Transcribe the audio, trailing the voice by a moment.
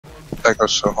That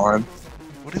goes so hard.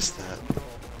 What is that?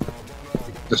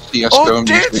 The CSGO Oh,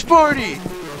 dance music. party!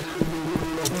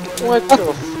 What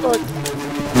the fuck?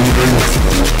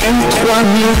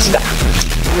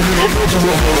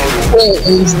 What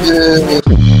is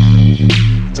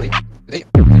this?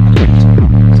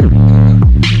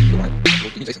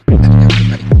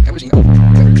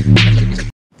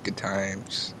 Good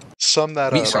times. Sum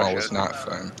that Meat up. saw was not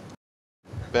fun.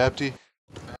 Babty?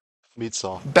 Meat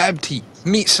saw. Babty.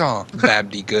 Meat saw.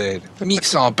 Babty good. Meat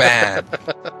saw bad.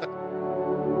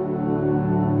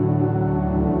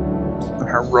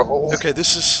 I roll. Okay,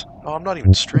 this is... Oh, I'm not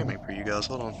even streaming for you guys.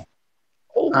 Hold on.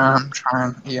 Oh, I'm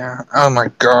trying. Yeah. Oh my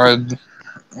god.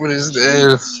 What is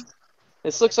this?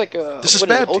 this looks like a. This is what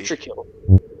is it, Babty. Ultra Kill.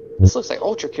 This looks like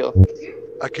Ultra Kill.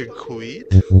 I could queed?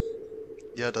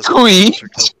 Yeah, it does. Queed?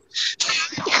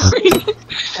 Play.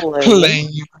 Claim.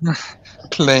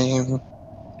 Claim.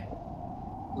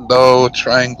 Low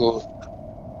triangle.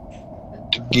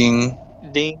 Ging.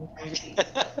 Ding.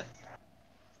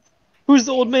 Who's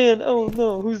the old man? Oh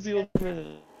no, who's the old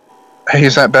man? Hey,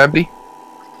 is that Babty?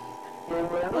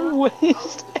 What is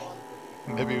that?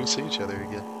 Maybe we'll see each other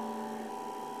again.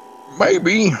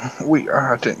 Maybe. We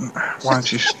didn't. Why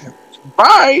don't you say it?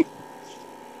 Bye!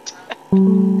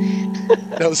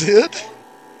 That was it?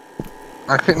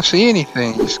 I couldn't see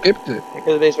anything. You skipped it. Here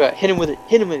goes the baseball. Hit him with it.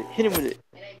 Hit him with it. Hit him with it.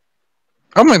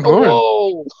 Oh my lord.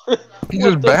 Whoa! He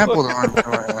What just the babbled fuck?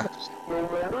 on my ass.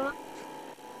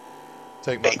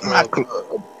 Take my Take my club.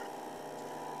 club.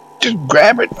 Just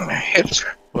grab it and hit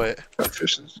Wait.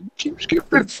 it. Keep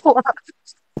skipping.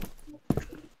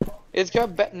 It's got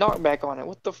knockback on it.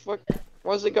 What the fuck?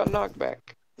 Why has it got knockback?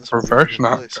 This Reverse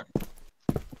weird place.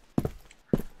 knock.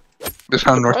 This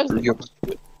how North Surprising. Korea was.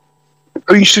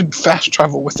 Oh, you should fast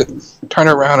travel with it. Turn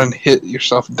around and hit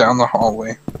yourself down the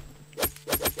hallway.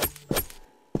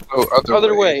 Oh,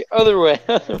 Other way. Other way.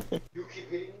 You keep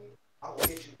hitting me, I will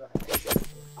hit you back.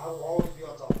 I will always be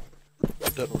on top.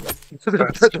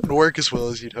 That doesn't work as well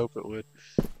as you'd hope it would.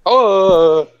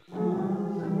 Oh!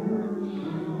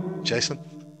 Jason?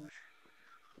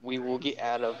 We will get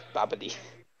out of Babadi.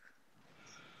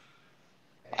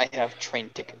 I have train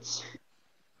tickets.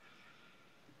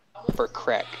 For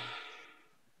crack.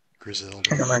 Griselda.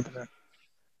 Hang on, like that.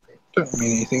 Doesn't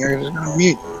mean anything. I just gonna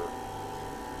mute.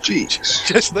 Jeez.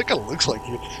 Jason, that kinda looks like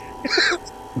you.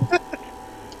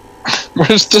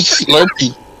 Where's the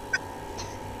Slurpee?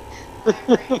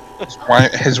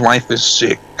 His wife is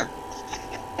sick.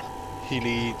 He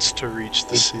needs to reach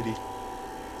the city.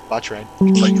 By train.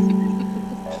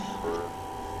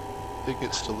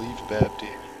 Tickets to leave Babty.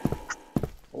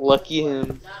 Lucky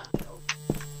him.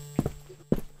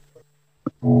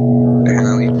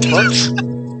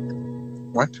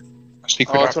 What? A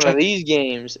secret Oh, it's one of object? these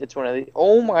games. It's one of these.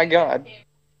 Oh my god.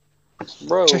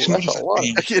 Bro, Jason, what that's does a that lot.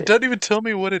 mean? It doesn't even tell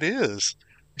me what it is.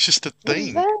 It's just a What is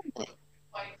thing. that?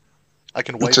 I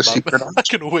can It's wave a secret I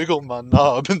can wiggle my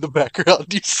knob in the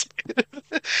background. You see it?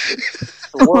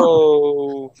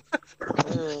 Whoa.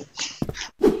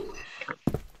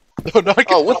 Oh, no, I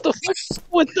can Oh, what the fuck?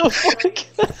 What the fuck?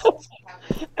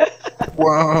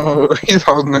 Whoa, he's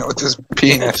holding it with his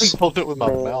penis. hold it with my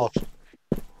Bro. mouth.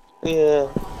 Yeah.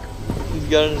 He's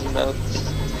got it in his mouth.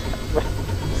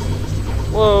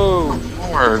 Whoa.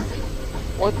 Lord.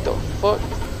 What the fuck?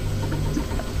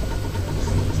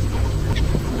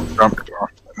 Jumped off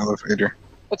the elevator.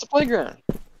 It's a playground.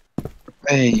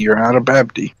 Hey, you're out of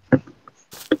Babty. I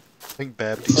think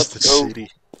Babty's Let's the go. city.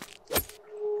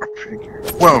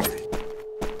 Whoa.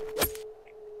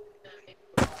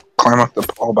 Climb up the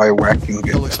pole by whacking It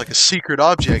it. looks like a secret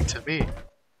object to me.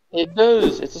 It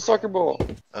does. It's a soccer ball.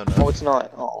 Oh Oh, no. it's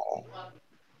not. Oh.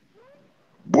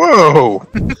 Whoa!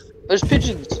 There's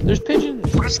pigeons. There's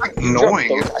pigeons. What is that Jump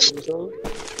noise?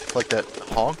 those. Like that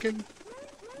honking?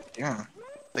 Yeah. I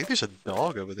think there's a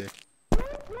dog over there.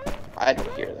 I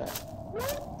don't hear that.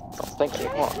 Oh, thank you.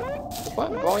 Hold on.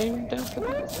 What volume down for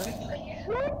this?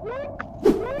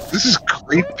 This is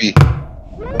creepy.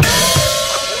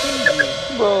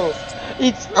 Bro,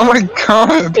 it's Oh my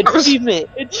god! That was achievement.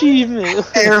 Achievement.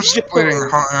 hair splitting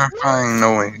horrifying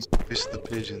noise. There's the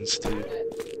pigeons too.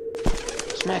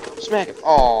 Smack him. Smack him.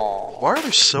 Oh. Why are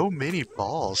there so many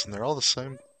balls and they're all the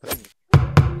same thing?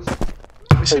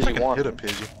 Let me see if I you can want hit a them.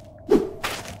 pigeon.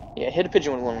 Yeah, hit a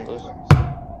pigeon with one of those.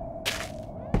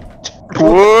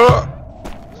 Whoa!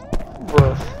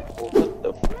 Bro. What the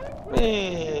f-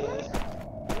 man.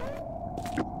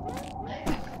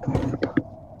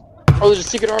 Oh, there's a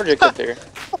secret object up there.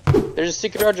 There's a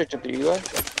secret object up there, Eli.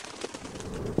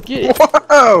 Get it.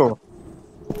 Whoa!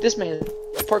 This man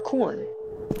parkour.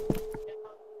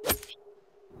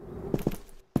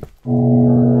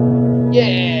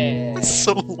 Yeah. That's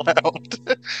so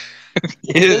loud.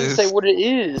 It doesn't say what it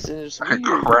is. And it's weird.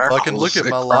 Well, I can look at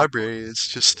my library. It's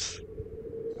just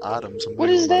items. I'm What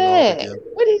wiggling is my knob that? again.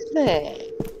 What is that?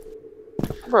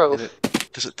 Bro.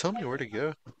 Does it tell me where to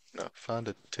go? No, find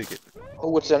a ticket. Oh,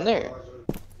 what's down there?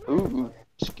 Ooh,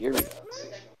 scary.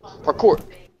 Parkour.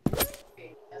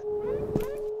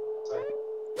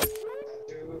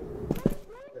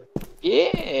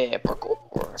 Yeah,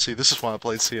 parkour. See, this is why I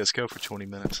played CSGO for 20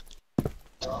 minutes.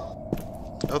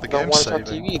 Oh, the Don't game's want to talk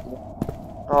to saving. you either.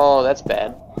 Oh, that's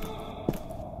bad.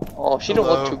 Oh, she don't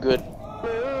look Hello. too good.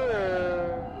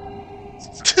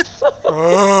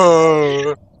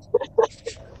 Oh.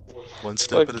 One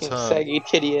step at a Fucking time. saggy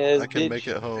titty ass I can bitch. make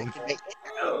it home.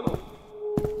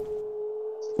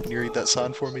 Can you read that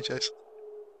sign for me, Jason?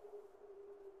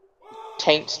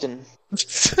 Taintston.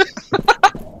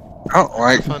 I don't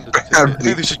like Find a bad ticket. Hey, people.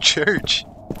 there's a church.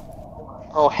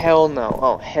 Oh hell no.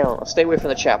 Oh hell no. Stay away from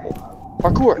the chapel.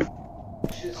 Parkour.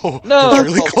 Oh, No. that's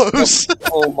really Oh, close.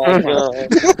 Oh my god.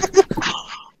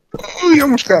 Oh, you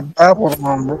almost got babbled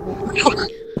on, bro.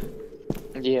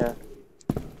 Yeah.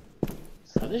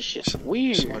 Oh, this shit's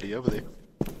weird. Somebody over there.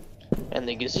 And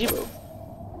the gazebo.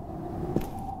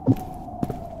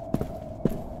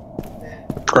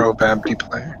 Pro Babby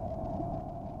player.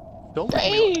 Don't look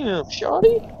at me. Damn,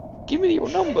 shawty. Give me your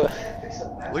number.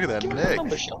 Look at that Give me your neck.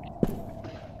 number, shawty.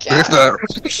 Look at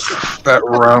that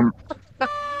rum.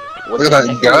 What's Look at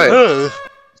your that guy.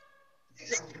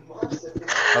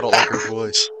 I don't like her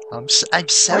voice. I'm so Why'd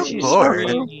you bored.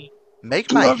 start me?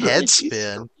 Make my Love it. head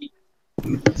spin.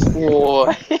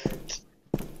 What?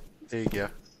 There you go.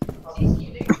 He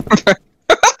made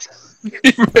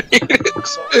it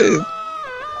spin.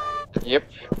 Yep.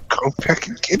 Go back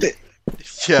and get it.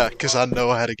 Yeah, because I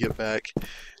know how to get back.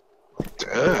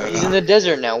 He's in the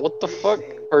desert now. What the fuck?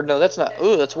 Or no, that's not.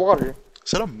 Ooh, that's water.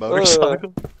 Is that a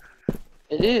motorcycle?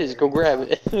 It is. Go grab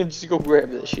it. Just go grab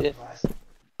that shit.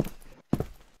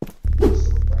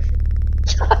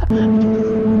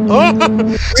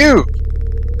 Ew!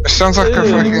 It sounds like a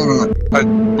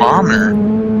fucking bomber.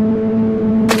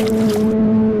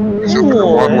 It's a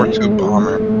World War II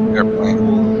bomber airplane.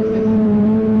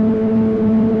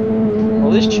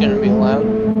 Well, this shouldn't be allowed.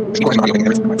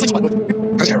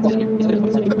 That's terrible.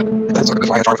 That's like the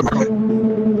flying car from my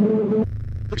plane.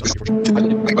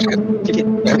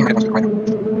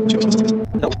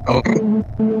 Oh,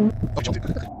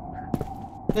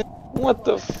 What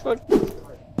the fuck?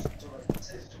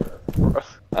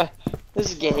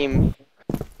 This game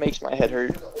makes my head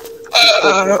hurt.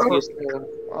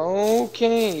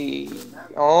 Okay.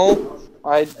 Oh,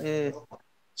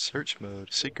 Search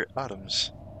mode, secret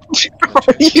items. what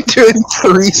are you doing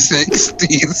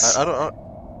 360s? I don't.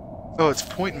 Oh, it's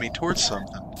pointing me towards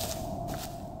something.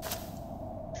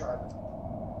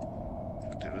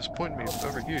 Dude, it was pointing me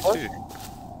over here too.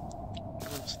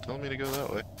 It's telling me to go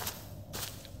that way.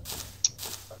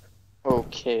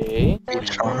 okay.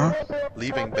 Uh-huh.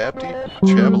 Leaving Babty?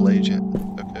 Travel agent.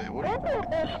 Okay, what are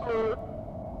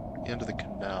you? Into the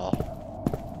canal.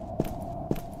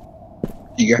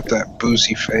 You got that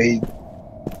boozy fade.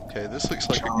 Okay, this looks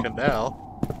like a canal,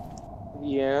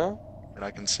 Yeah. and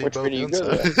I can see Which both way do you go,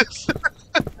 ends.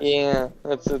 Yeah.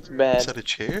 That's Is bad. that a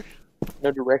chair?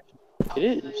 No direction. It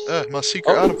is. My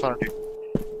secret Oh. item finder.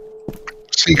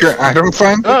 Secret item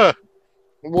finder? Ah!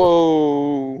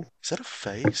 Whoa. Is that a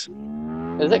face?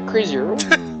 Is that Crazy Earl?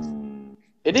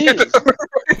 It is.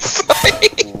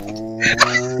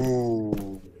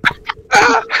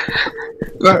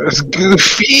 That was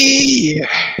goofy.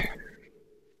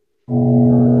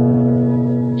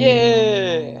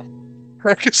 Yeah.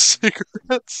 Pack of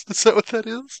cigarettes? Is that what that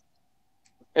is?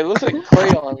 It looks like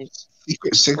crayons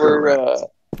Secret or cigarette.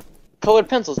 colored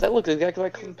pencils. That looks exactly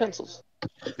like colored pencils.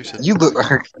 Who said You look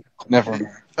like. Never mind.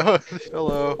 Oh,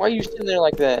 hello. Why are you sitting there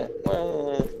like that?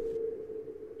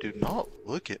 Do not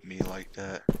look at me like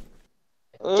that.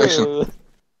 Jason.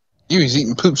 You was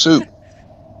eating poop soup.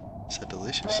 Is that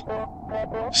delicious?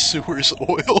 Sewers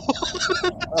oil.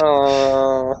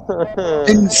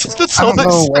 That's I all don't they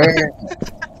know say. where.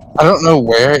 I don't know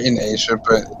where in Asia,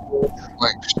 but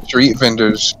like street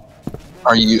vendors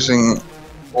are using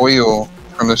oil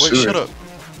from the Wait, sewer. shut up.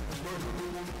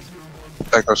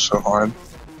 That goes so hard.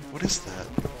 What is that?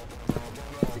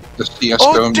 The CS:GO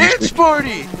Oh, dance music.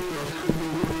 party!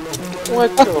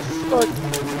 What the fuck?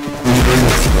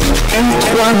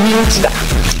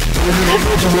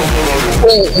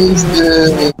 What is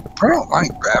this? I don't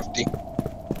like Rafty.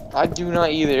 I do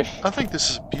not either. I think this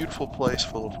is a beautiful place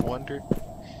full of wonder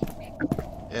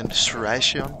and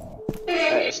distraction.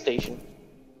 At a station.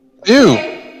 Ew.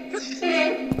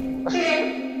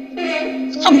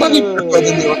 Somebody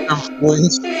recorded their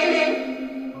voice.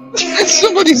 It's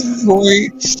somebody's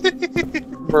voice.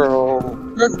 Bro.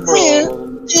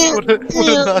 What a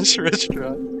nice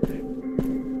restaurant.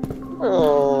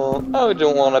 Bro, I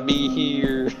don't want to be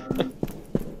here.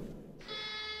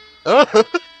 Oh,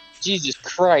 Jesus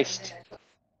Christ.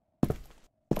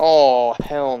 Oh,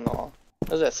 hell no.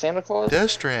 Was that Santa Claus?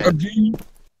 Death Strand.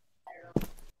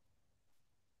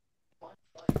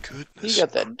 Goodness. You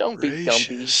got that dumpy dumpy.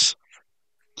 gracious.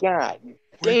 God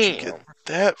Where'd you damn. get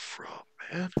that from,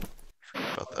 man?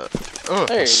 About that. Oh,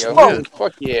 There you squid. go.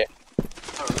 Fuck yeah.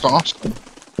 It's awesome.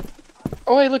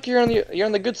 Oh hey, look, you're on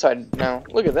the good side now.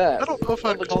 Look at that. I don't know if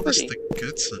I'd That looks call this pretty. the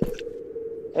good side.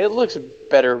 It looks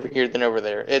better over here than over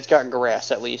there. It's got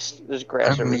grass at least. There's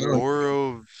grass over here.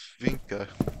 Borovinka.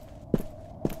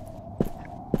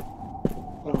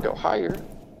 We can go higher.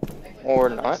 Or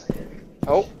not.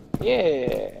 Oh,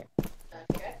 yeah.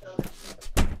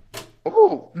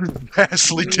 Ooh.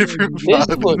 Vastly different This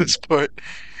vibe in looks- this part.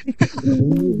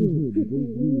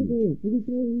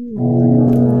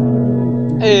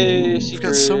 Hey, You've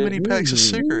got so many secret. packs of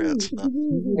cigarettes. Huh?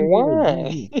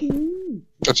 Why?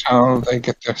 That's how they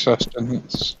get their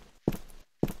sustenance.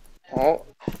 Oh,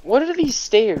 what are these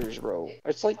stairs, bro?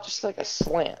 It's like just like a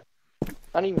slant.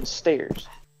 Not even stairs.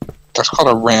 That's called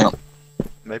a ramp.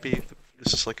 Maybe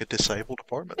this is like a disabled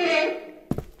apartment.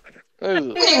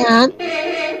 Ugh.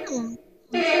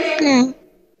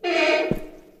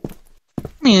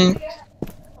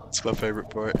 It's my favorite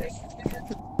part.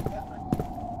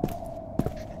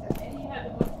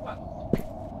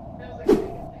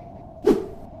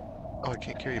 Oh, I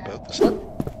can't carry both this time.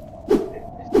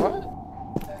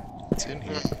 What? It's in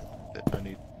here. I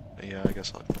need. Yeah, I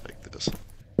guess I'll take this.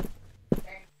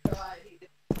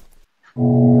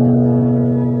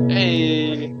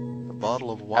 Hey, A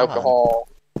bottle of wine. alcohol.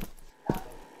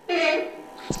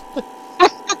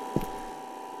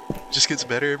 Just gets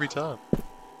better every time.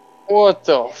 What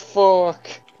the fuck?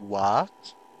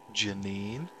 What?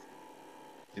 Janine,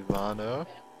 Ivano,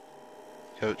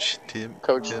 Coach Tim,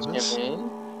 Coach Timmis. Timmy.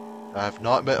 I have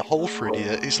not met Holford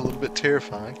yet. He's a little bit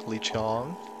terrifying. Lee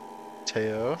Chong,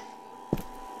 Teo,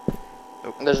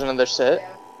 There's another set.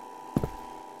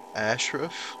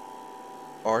 Ashraf,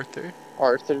 Arthur,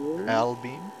 Arthur.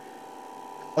 Albin,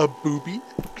 a booby.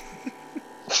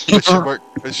 Question mark?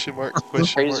 Question mark?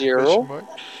 Question mark? Crazy Earl. Question mark?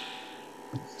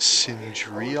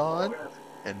 Sindrion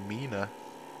and Mina.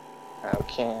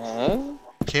 Okay.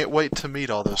 Can't wait to meet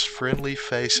all those friendly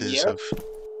faces Yep. of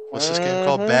what's this game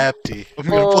called? Mhm. Babty. I'm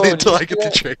gonna Oh, play until I did get you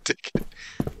the see train ticket.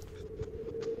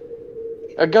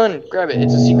 A gun. Grab it.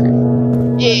 It's a secret.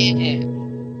 Yeah.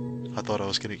 I thought I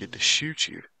was gonna get to shoot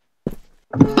you.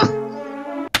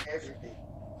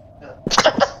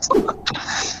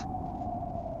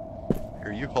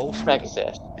 Are you Holford? Smack his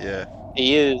ass. Yeah.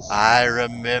 He is. I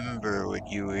remember when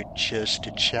you were just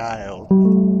a child.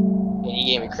 And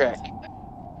he gave me crack.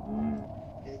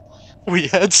 We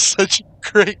had such a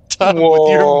great time with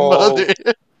your Whoa. mother.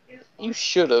 You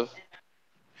should have.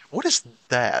 What is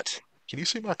that? Can you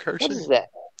see my cursor? What is that?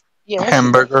 Yeah. What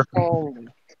Hamburger.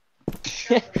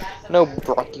 No,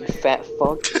 Brock, you fat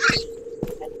fuck.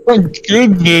 My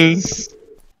goodness.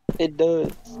 It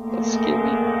does. That's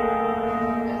scary.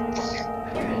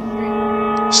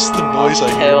 This is the noise I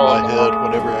hear in Hell my no. head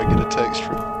whenever I get a text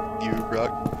from you,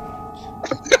 Brock.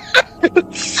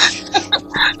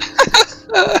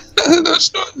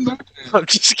 That's not nice. I'm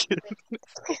just kidding.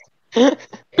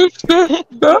 That's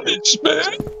not nice,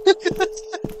 man.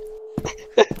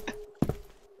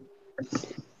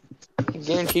 I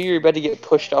guarantee you're about to get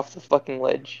pushed off the fucking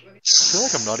ledge. I feel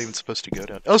like I'm not even supposed to go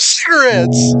down. Oh,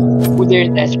 cigarettes! Oh,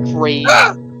 that's crazy.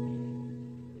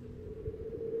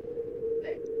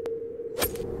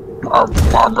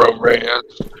 Marlboro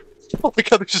Reds. Oh my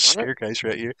god, there's a staircase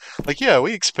right here. Like, yeah,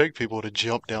 we expect people to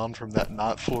jump down from that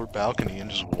 9th floor balcony and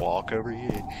just walk over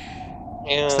here.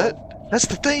 Yeah. Is that? That's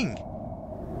the thing!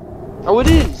 Oh, it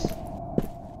is.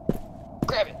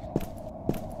 Grab it.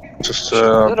 Just, Is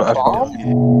that a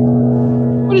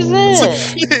bomb? What is It's that?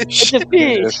 a fish! It's a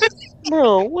fish.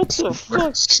 Bro, what the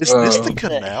fuck? Is this the The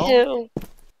canal? hell?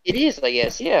 It is, I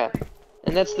guess, yeah.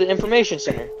 And that's the information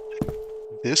center.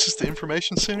 This is the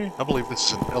information center? I believe this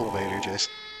is an elevator,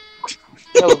 Jason.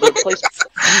 No, the place,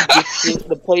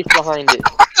 the place behind it.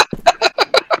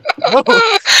 No!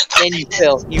 And you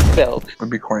fell. You fell. would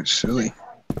be quite silly.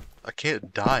 I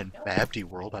can't die in Babty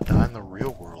world, I die in the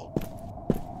real world.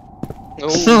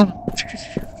 Oh,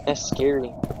 that's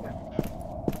scary.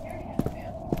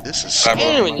 This is I'm-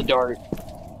 And in the dark.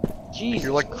 Jesus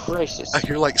You're like- Christ. I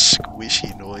hear like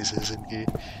squishy noises in here.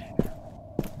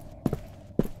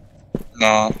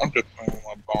 Nah, I'm just playing with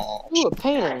my balls. Ooh, a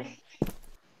painting.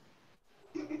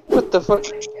 What the fuck?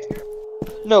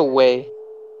 No way.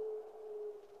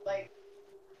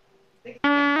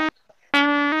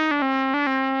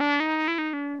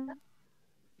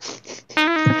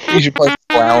 You should play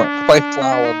Flower. Play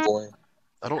Flower Boy.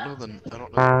 I don't know the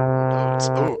notes.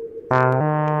 Oh,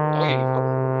 Oh, you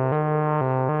go.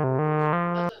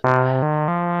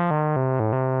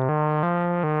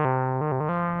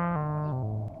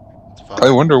 it's Play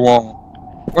fine. Wonderwall.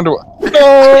 Wonderwall.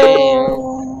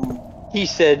 Damn. He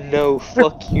said no,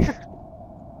 fuck you.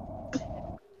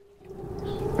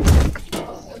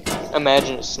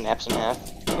 Imagine it snaps in half.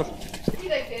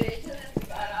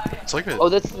 It's like a Oh,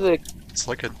 that's the. it's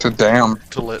like a To damn.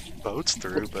 to let boats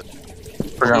through, but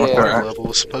Forgot what Yeah. they're water at.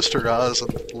 level is supposed to rise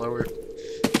and lower.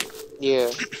 Yeah.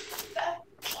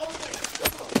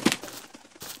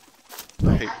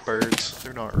 I hate birds.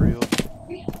 They're not real.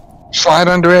 Slide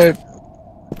under it.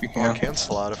 You Oh, I can. can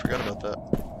slide. I forgot about that.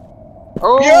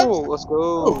 Oh, Yes! let's go.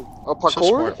 Oh, So parkour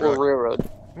smart, or bro. railroad?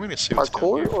 I'm gonna see what's down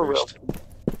Parkour here or rail? first.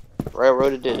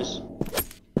 Railroad it is.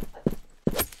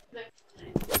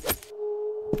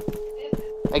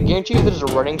 I guarantee you, if there's a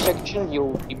running section,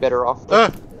 you'll be better off.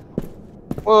 Ah!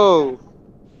 Whoa!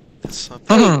 That's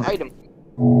something. Hey, item.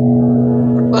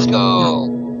 Let's go.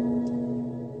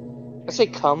 I say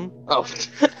come. Oh.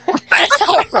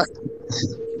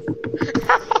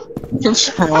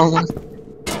 What's wrong?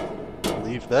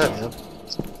 Leave that in.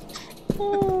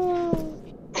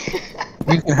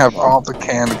 You can have all the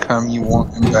can of cum you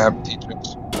want in Bab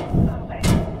teachers.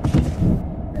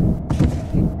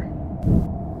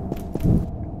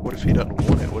 What if he doesn't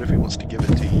want it? What if he wants to give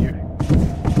it to you?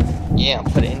 Yeah,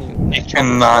 put it in you. You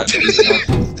cannot do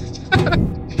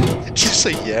that. Just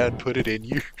say yeah and put it in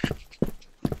you.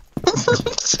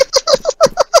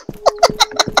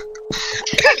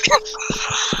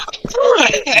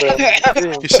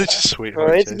 You're such a sweetheart,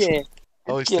 Bro, it's Jason. getting,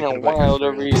 Always getting thinking about your wild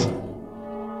over friends. here.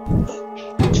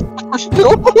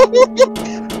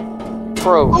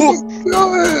 Bro, Oh my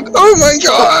god! Oh my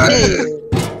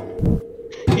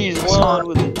god! he's wild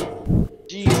with it.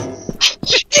 Jesus.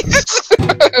 Jesus!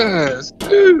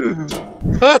 Dude!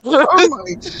 Oh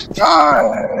my god!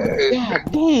 God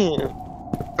damn.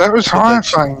 That was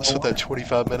horrifying. That's what that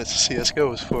 25 minutes of CSGO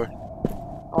was for.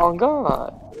 Oh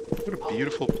god. What a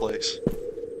beautiful place.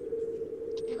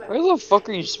 Where the fuck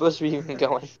are you supposed to be even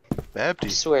going? I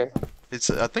Babdi. swear. It's.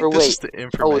 I think Or this wait. is the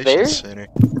information there? center.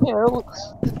 Yeah, it looks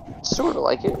sort of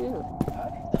like it, yeah.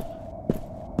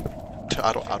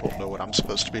 I don't know what I'm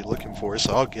supposed to be looking for,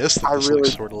 so I'll guess that I this really-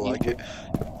 looks sort of like it. I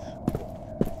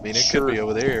mean, it could be Sure.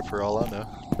 over there for all I know.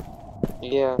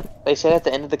 Yeah. They said at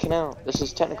the end of the canal. This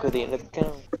is technically the end of the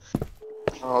canal.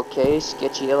 Okay,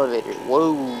 sketchy elevator.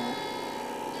 Whoa.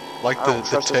 Like I the don't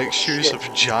trust this textures shit. of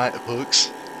giant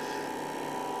hooks.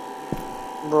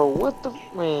 Bro, what the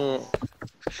man?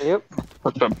 Yep.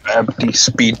 What's a Babdi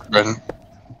speedrun?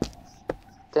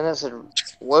 Then I said,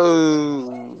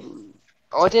 whoa.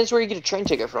 Oh, I think that's where you get a train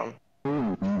ticket from.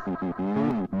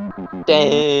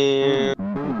 Damn.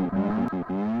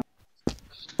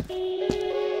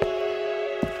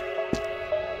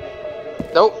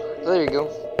 Nope. There you go.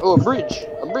 Oh, a bridge.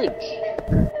 A bridge.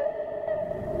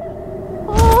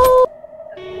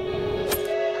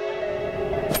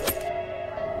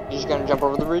 You just gonna jump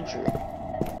over the bridge?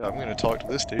 Or? I'm gonna talk to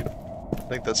this dude. I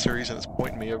think that's the reason it's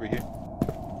pointing me over here.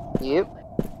 Yep.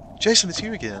 Jason, it's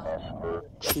you again.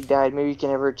 She died. Maybe you can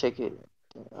have her ticket.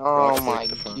 Oh Right my click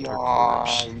to find her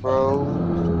god,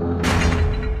 bro.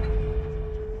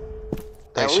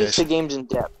 At Thanks, least the Jason. game's in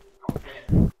depth.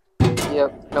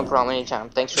 Yep, no problem, anytime.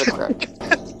 Thanks for the crack.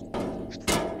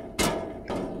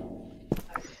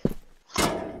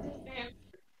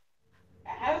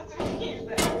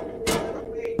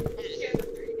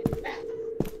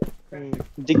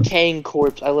 Decaying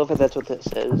corpse. I love how that's what that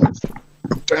says.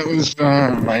 That was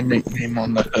my nickname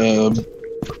on the hub.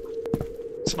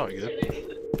 It's not good.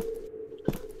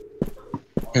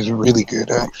 It was really good,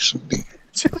 actually.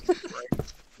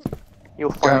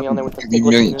 You'll find me on there with the Maybe pig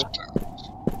looking millions of times.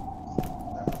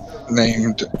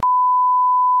 Named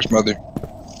mother.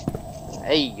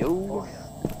 Hey yo.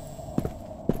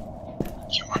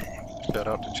 Shout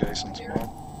out to Jason's mom.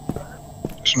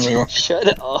 Real.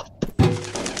 Shut up.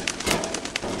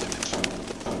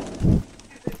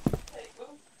 Hey,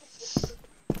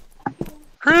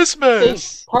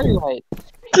 Christmas! party light.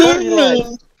 Party light.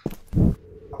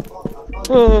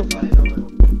 Uh.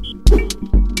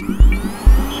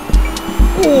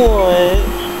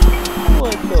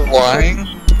 What the Flying?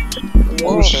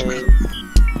 Why?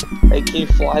 Hey, can you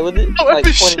fly with it? Oh, Like,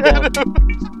 the point it down.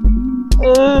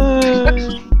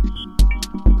 shadow!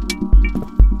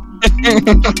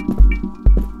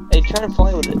 Hey, try to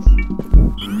fly with it.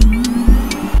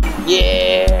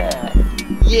 Yeah!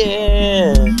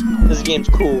 Yeah! This game's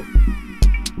cool.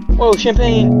 Whoa,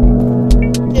 champagne!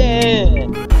 Yeah!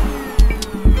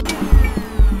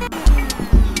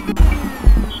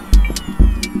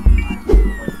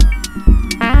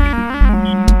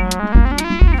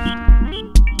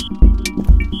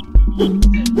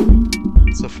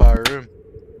 It's a fire room.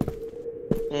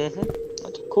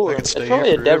 That's cool. I can It's stay probably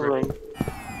here a dev forever. room.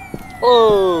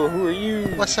 Whoa, who are you?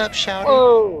 What's up, Shouty?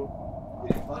 Whoa!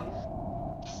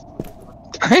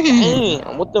 Dang.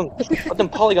 Damn, what them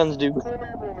polygons do?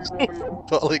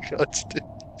 Polygons, dude.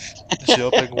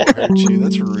 Jumping will hurt you.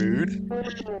 That's rude.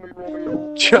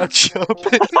 Try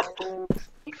jumping.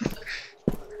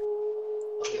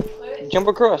 Jump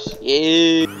across.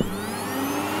 Yeah.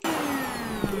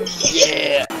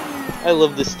 Yeah. I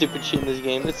love this stupid shit in this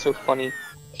game. It's so funny.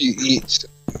 He eats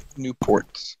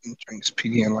Newports and drinks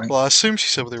Pedialyte. Well, I assume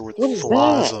she's over there with What the is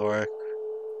flies, that? are.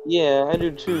 Yeah, I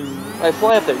do too. I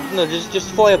fly up there. No,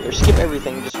 just fly up there. Skip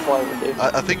everything. Just fly over there.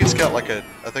 I think it's got like a.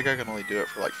 I think I can only do it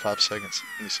for like 5 seconds.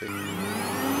 Let me see.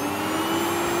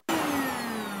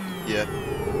 Yeah.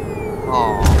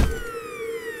 Aww.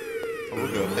 We'll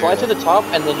go up there. Fly to the top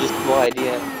and then just glide.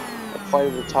 Yeah. Like, fly to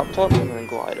the top and then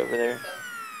glide over there.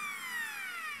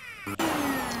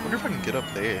 I wonder if I can get up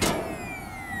there.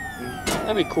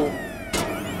 That'd be cool.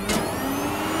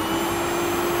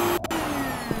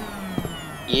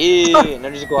 Yeah. Now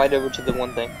just glide over to the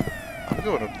one thing. I'm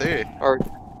going up there. Or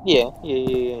yeah.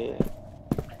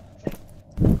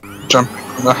 Jumping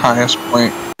from the highest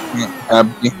point in the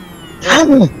Abbey.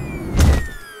 Damn.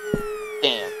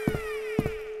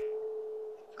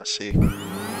 I see.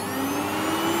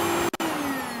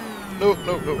 No.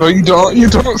 Oh, you don't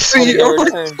see.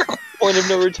 Point of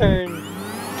no Oh my return. Point of no return.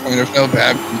 point of no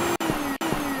Abbey.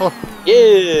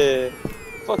 Yeah.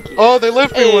 Fuck you. Oh, they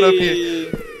left me one up here. Hey.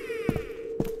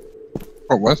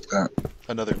 What was that?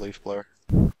 Another leaf blower.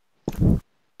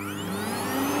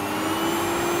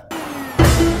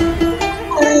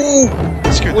 Oh,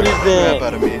 That scared What the is crap that?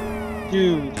 out of me.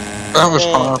 Dude. that was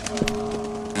Yeah. hard.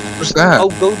 What's that? Oh,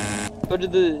 go to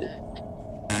the.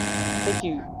 Thank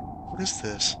you. What is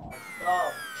this?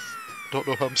 Don't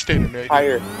know how I'm standing right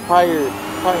Higher. here.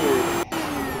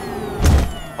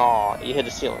 Aw, you hit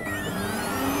the ceiling.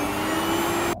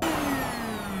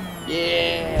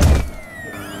 Yeah.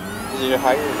 Is it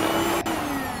higher or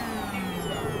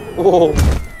no? Whoa,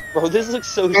 bro, this looks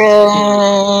so scary.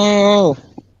 Oh,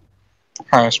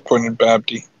 highest point in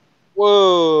Babdy.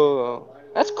 Whoa,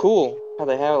 that's cool. How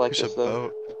they have it like There's a this though.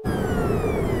 boat.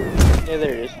 Yeah,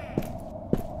 there it is.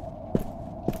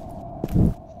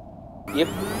 Yep.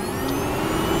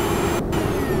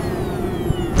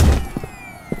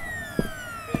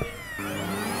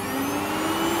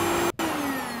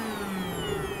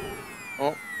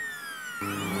 Oh.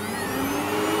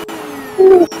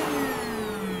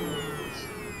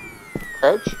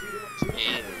 Crouch.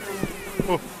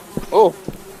 Oh,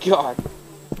 God.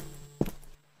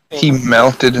 He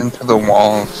melted into the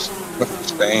walls with the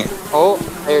stain. Oh,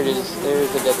 there it is.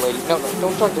 There's the dead lady. No,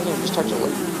 don't talk to him. Just talk to the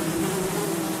lady.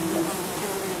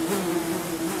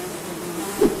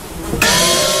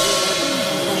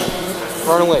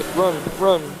 Run away. Run.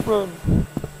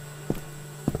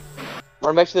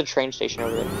 Run back to the train station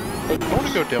over there. Hey, I want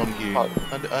to go down here. Oh.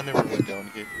 I never went down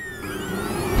here.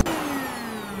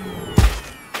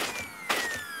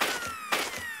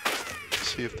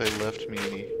 See if they left me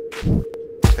any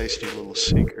tasty little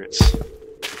secrets.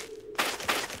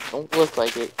 don't look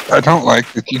like it. I don't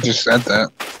like that you just said that.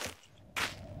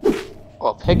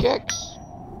 Oh, pickaxe?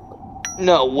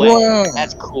 No way. Whoa.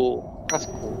 That's cool. That's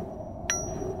cool.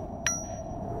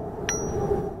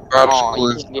 Aw, you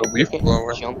is can't the get- leaf you can't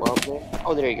blower. Jump up there.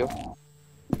 Oh, there you go.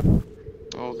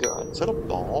 Oh, God. Is that a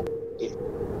ball?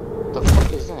 The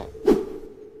fuck is that?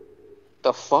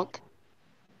 The fuck?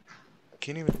 I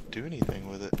can't even do anything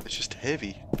with it. It's just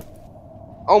heavy.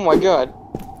 Oh my God.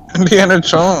 Indiana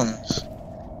Jones.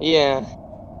 Yeah.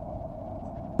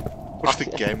 What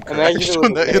if the game Imagine crashed it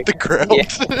when was that hit the ground?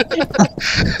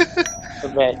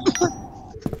 Imagine.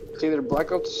 It's either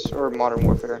Black Ops or Modern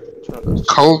Warfare. It's one of those.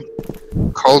 Cold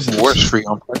War's free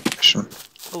on PlayStation.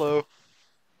 Hello.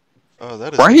 Oh,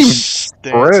 that is Why are a you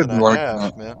stance bread and a like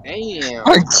half, that? man. Damn.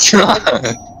 My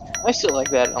God, I still like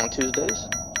that on Tuesdays.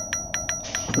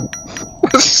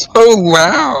 that's so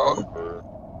loud.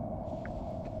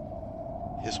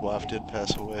 His wife did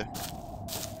pass away.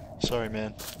 Sorry,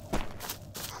 man.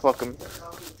 Fuck him.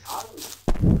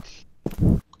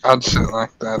 I'd sit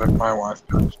like that if my wife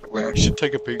passed away. You should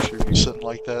take a picture of you sitting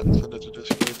like that and send it to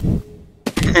Discord.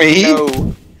 Me?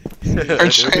 No.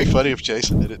 It'd be funny if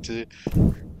Jason did it too.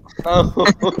 Oh.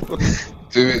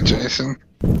 Do it, Jason.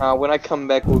 When I come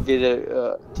back, we'll get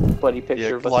a buddy Yeah,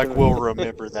 picture of us like doing we'll it.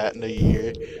 remember that in a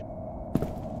year.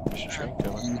 There's a train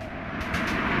coming.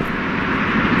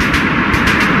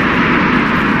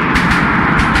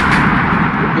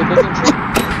 Good looking tree.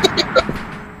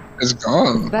 It's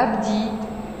gone. Babdi.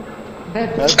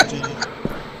 Babdi.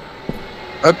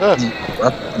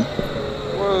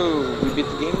 Whoa, we beat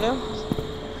the game now?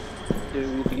 Did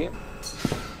we beat the game?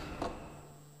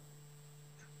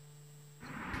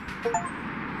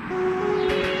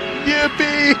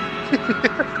 Yippee!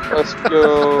 Let's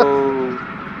go.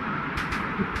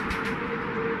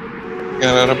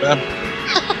 Get out of bed.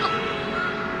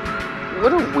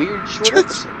 What a weird short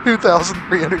episode.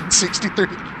 2,363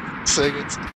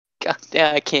 seconds. God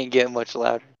damn, I can't get much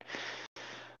louder.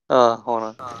 Hold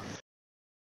on.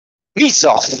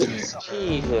 Pizza!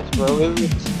 Jesus, bro. It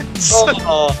was...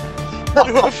 How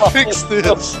do I fix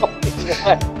this?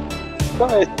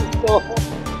 Guys,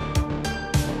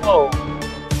 oh.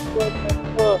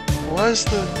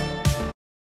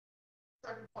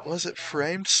 Why is it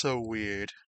framed so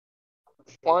weird?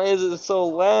 Why is it so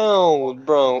loud,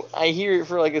 bro? I hear it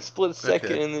for like a split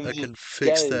second Okay, and then I just can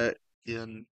fix dead. that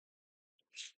in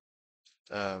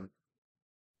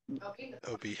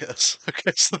OBS.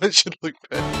 Okay, so that should look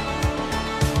better.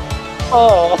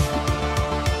 Oh.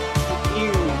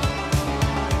 Ew.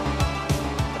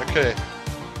 Okay.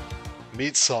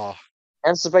 Meat saw.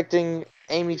 I'm suspecting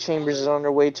Amy Chambers is on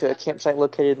her way to a campsite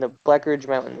located in the Black Ridge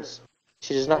Mountains.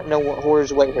 She does not know what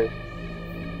horrors await her.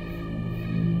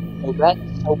 Oh, that's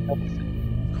so bad.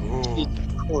 Ooh.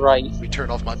 Right. Let me turn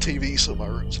off my TV so my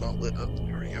room's not lit up.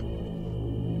 There we go.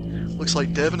 Looks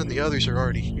like Devin and the others are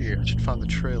already here. I should find the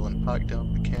trail and hike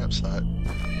down to the campsite.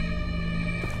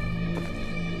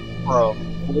 Bro.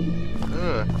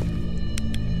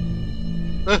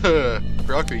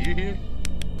 Brock, are you here?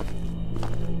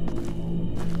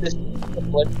 This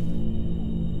what?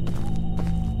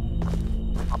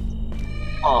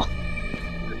 Oh.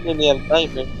 Made me have a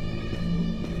nightmare.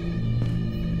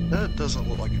 That doesn't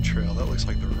look like a trail. That looks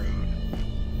like the road.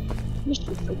 This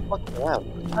is so fucking loud.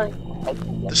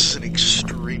 This is an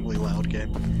extremely loud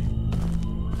game.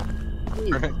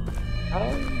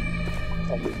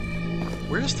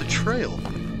 Where's the trail?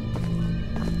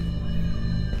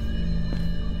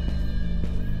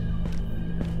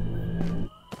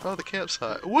 Oh, the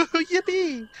campsite. Woohoo,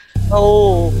 yippee!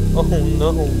 Oh, oh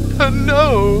no. Oh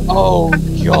no! Oh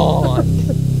god.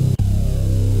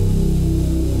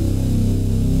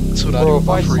 That's what I do Bro, with if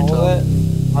my I free saw time. that,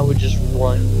 I would just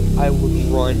run. I would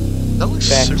run That looks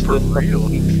back to super the fucking real.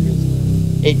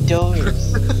 pictures. It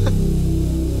does.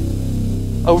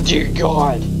 Oh dear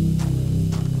god.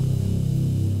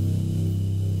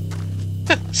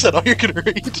 Is that all you're gonna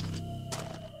read?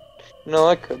 No,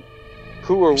 I could.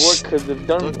 Who or what could have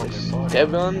done Stuck on this? your body.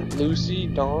 Devon, Lucy,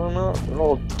 Donna, they're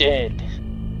all dead.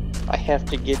 I have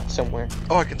to get somewhere.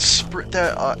 Oh, I can sprint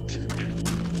that.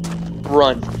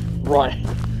 Run. Run.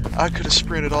 I could have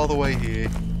sprinted all the way here.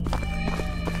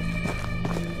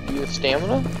 Do you have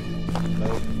stamina?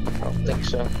 No. I don't think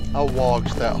so. I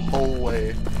walked that whole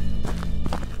way.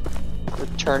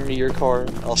 Return to your car.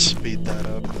 I'll speed that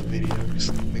up in the video because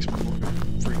it makes me look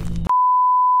freaking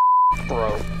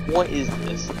Bro, what is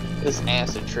this? This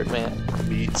acid trip, man.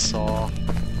 meat saw.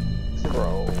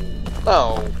 Bro.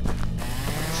 Oh.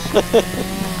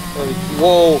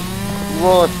 Whoa.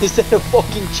 Run. Is that a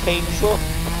fucking chainsaw?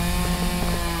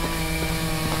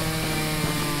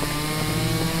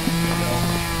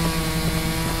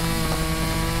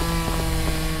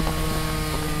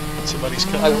 Somebody's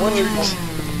cutting I down the wonder trees.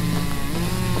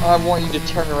 I want you to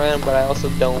turn around, but I also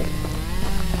don't.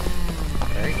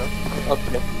 There ain't nothing.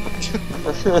 Okay.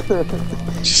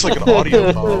 Just like an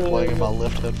audio file playing in my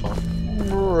left headphone.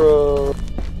 Bro.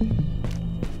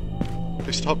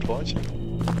 They stopped watching.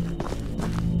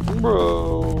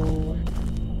 Bro.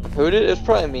 Who did it? It's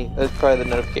probably me. That's probably the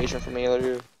notification from me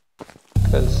earlier.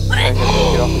 Because I had to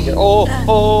get off the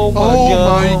Oh my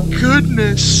god. my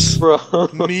goodness! Bro.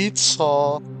 Meat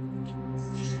saw.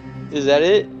 Is that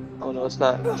it? Oh no, it's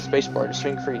not. Spacebar to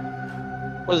swing free.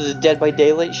 What is this, Dead by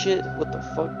Daylight shit? What the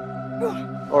fuck?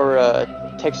 Or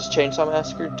Texas Chainsaw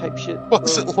Massacre type shit? Why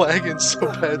is it lagging so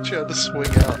bad trying to swing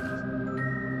out?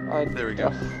 There we go.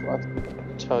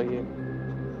 I tell you.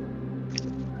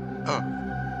 Oh.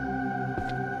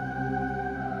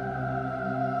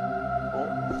 Oh,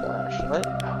 flashlight.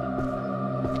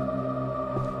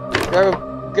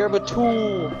 Grab a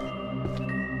tool.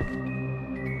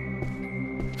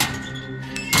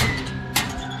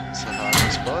 It's a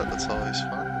hiding spot, that's always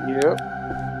fun. Yep.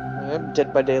 Yep.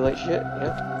 Dead by Daylight shit.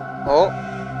 Yep. Oh,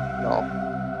 no.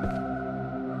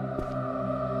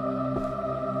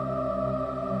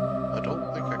 I don't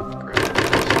think I can grab it.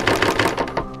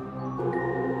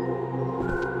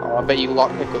 Oh, I bet you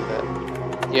lockpick with that.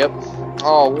 Yep.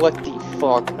 Oh, what the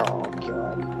fuck? Oh,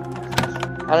 god.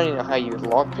 I don't even know how you would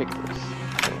lockpick this.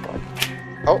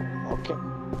 Oh, okay.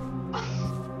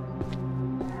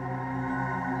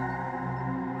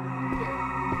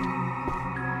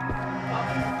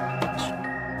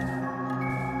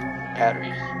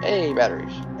 Batteries. Hey,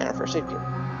 batteries. And our first aid kit.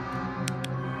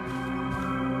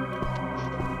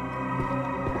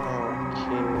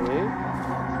 Okay.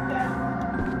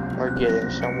 We're getting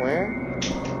somewhere.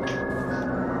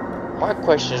 My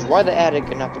question is, why the attic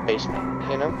and not the basement?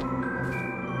 You know?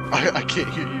 I can't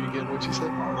hear you again. What you said?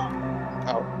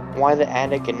 Oh, why the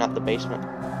attic and not the basement?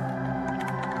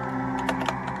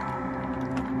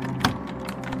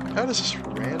 How does this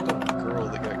random girl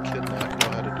that got kidnapped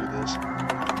know how to do this?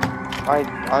 I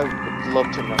would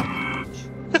love to know.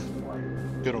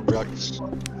 Good on Rockets.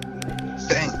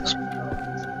 Thanks.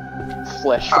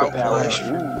 Flesh Oh, for power. Flash.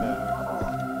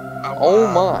 Oh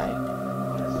my.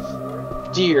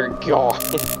 Dear God.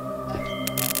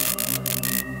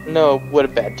 No, what a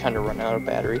bad time to run out of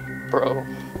battery, bro.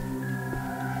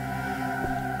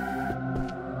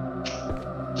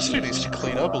 This dude needs to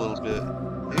clean up a little bit.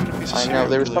 Even if he's a I know,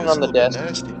 there was serial something on killer, the he's a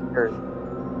desk. little bit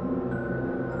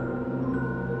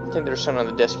I think there's something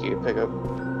on the desk you could pick up.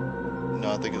 nasty. No,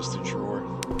 I think it's the drawer.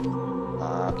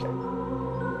 Okay.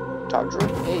 Top drawer.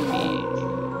 Hey.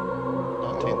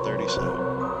 1937.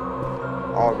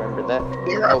 I'll remember that.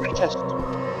 Oh, chest.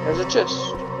 There's a chest.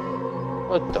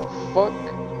 What the fuck?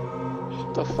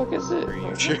 What the fuck is it? Are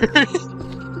you sure?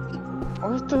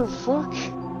 What the fuck?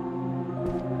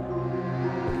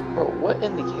 Bro, what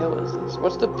in the hell is this?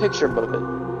 What's the picture above it?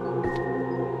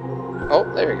 Oh,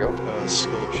 there you go.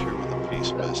 Sculpture with a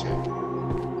piece missing.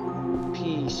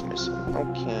 Piece missing.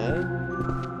 Okay.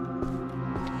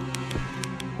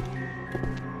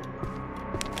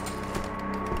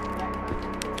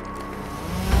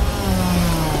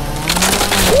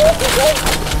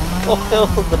 Oh hell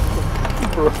no.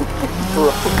 Bro.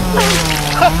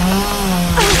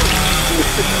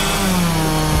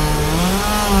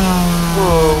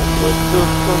 Bro, what the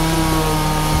fuck is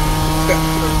this?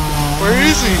 Where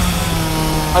is he?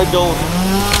 I don't.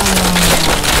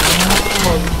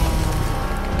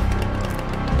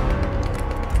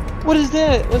 What is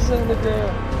that? What's that on the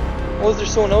ground? Oh, is there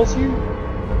someone else here?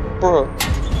 Bro.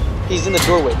 He's in the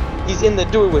doorway. He's in the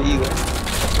doorway, Eli.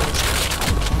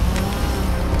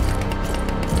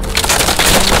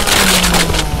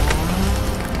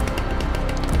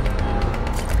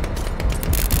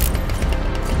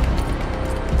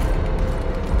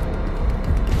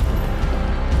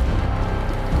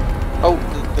 Oh,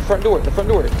 the front door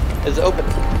is open.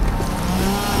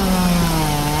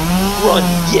 Run,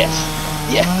 yes,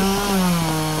 yes.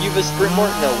 You have a sprint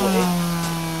mark? No way.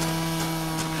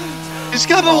 He's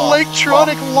got an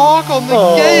electronic lock on the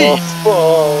Oh, gate!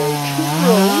 fuck.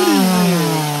 Bro, what is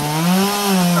this?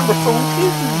 Bro, what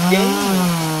is this game?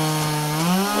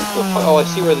 What the fuck? Oh, I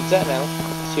see where it's at now. I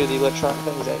see where the electronic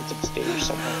thing is at. It's upstairs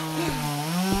somewhere.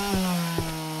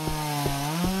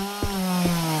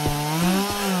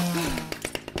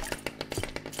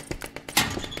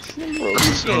 Bro,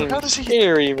 this game How is does he-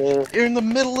 scary, man. You're in the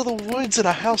middle of the woods in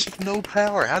a house with no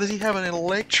power. How does he have an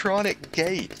electronic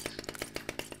gate?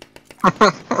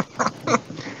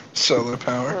 Solar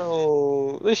power.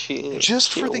 Bro, this shit is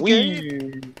Just for the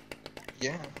weird.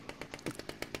 Yeah.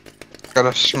 Got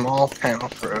a small panel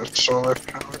for a solar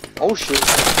power. Oh shit.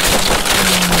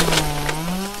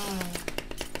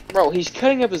 Bro, he's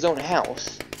cutting up his own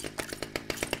house.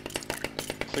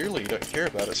 Clearly you don't care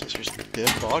about it since there's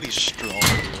dead bodies strewn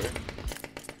everywhere.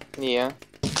 Yeah.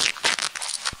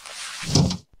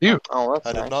 You. Oh, that's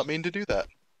I nice. did not mean to do that.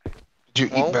 Did you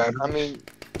eat Well, battery? I mean...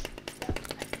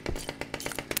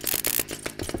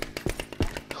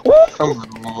 Oh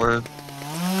my lord.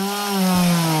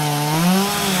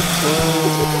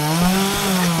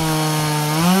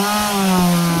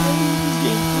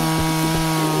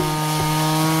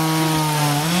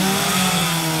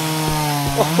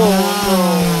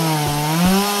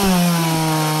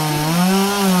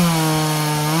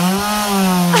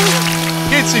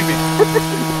 Can't see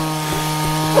me!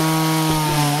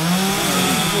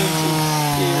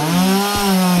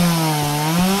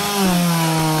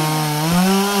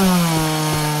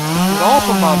 Get off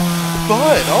of my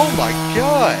butt! Oh my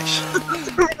gosh!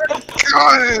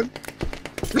 God!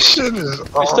 This shit is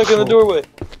awful. You're stuck in the doorway.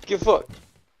 Get fucked.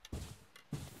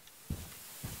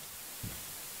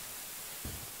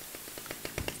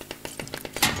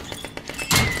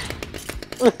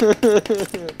 I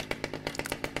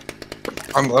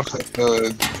love that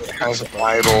it has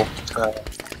idle.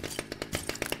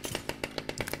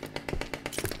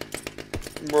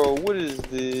 Bro, what is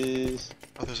this?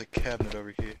 Oh, there's a cabinet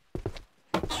over here.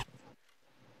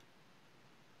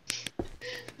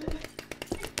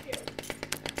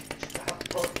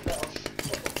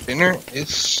 Dinner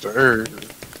is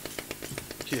served.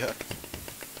 Yeah.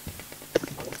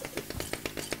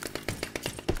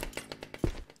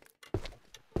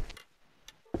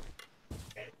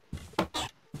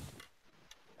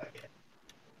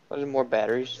 There's more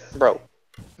batteries. Bro,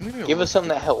 Maybe I'll give look us something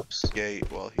at that helps. the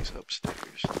gate while he's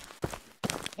upstairs.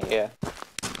 Yeah.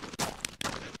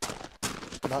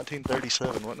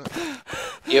 1937, wasn't it?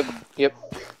 Yep, yep.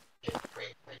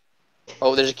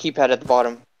 Oh, there's a keypad at the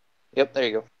bottom. Yep, there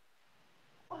you go.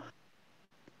 I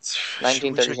wish I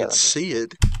 1937. could see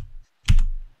it.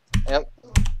 Yep.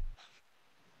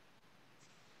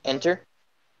 Enter.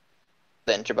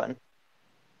 The enter button.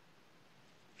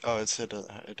 Oh, it said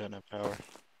it doesn't have power.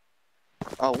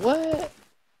 Oh, what?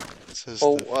 It says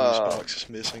Oh, the fuse box is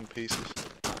missing pieces.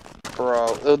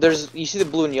 Bro, oh, you see the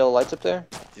blue and yellow lights up there?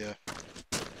 Yeah.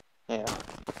 Yeah.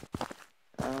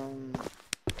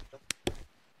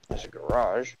 There's a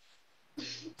garage.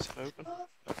 Is it open?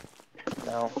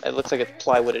 No, it looks like it's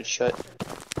plywooded shut.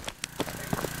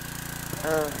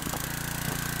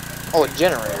 Oh, a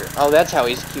generator. Oh, that's how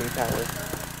he's keeping power.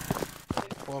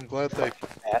 Well, I'm glad they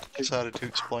Bastard. decided to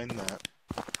explain that.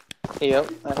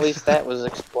 Yep, at least that was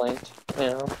explained, you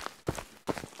know.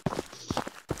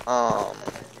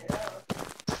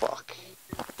 Fuck.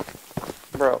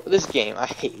 Bro, this game, I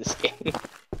hate this game.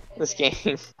 This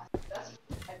game.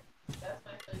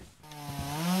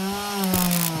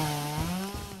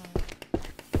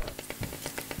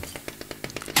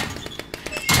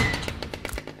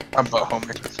 My butthole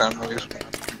makes a sound noise.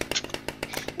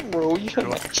 Bro, you got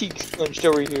my cheeks clenched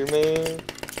over here, man.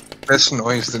 This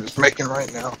noise that it's making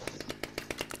right now.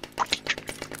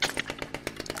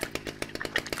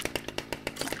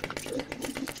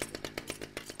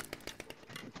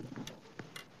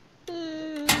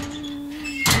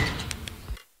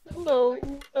 No,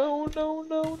 no, no,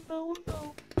 no, no,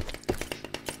 no.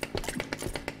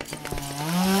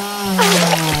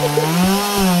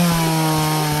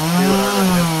 You and I run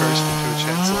headfirst into a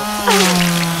chainsaw.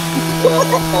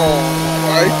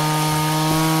 Right?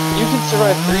 You can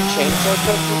survive 3 chainsaw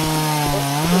touches?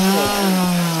 This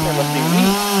man must be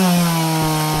weak.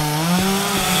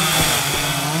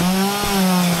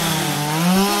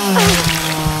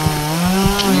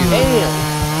 Damn!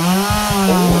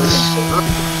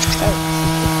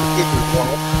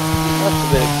 That's a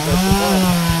bit excessive, huh?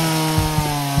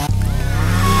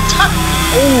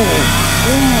 Oh!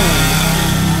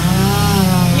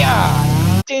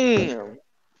 Yeah! Damn!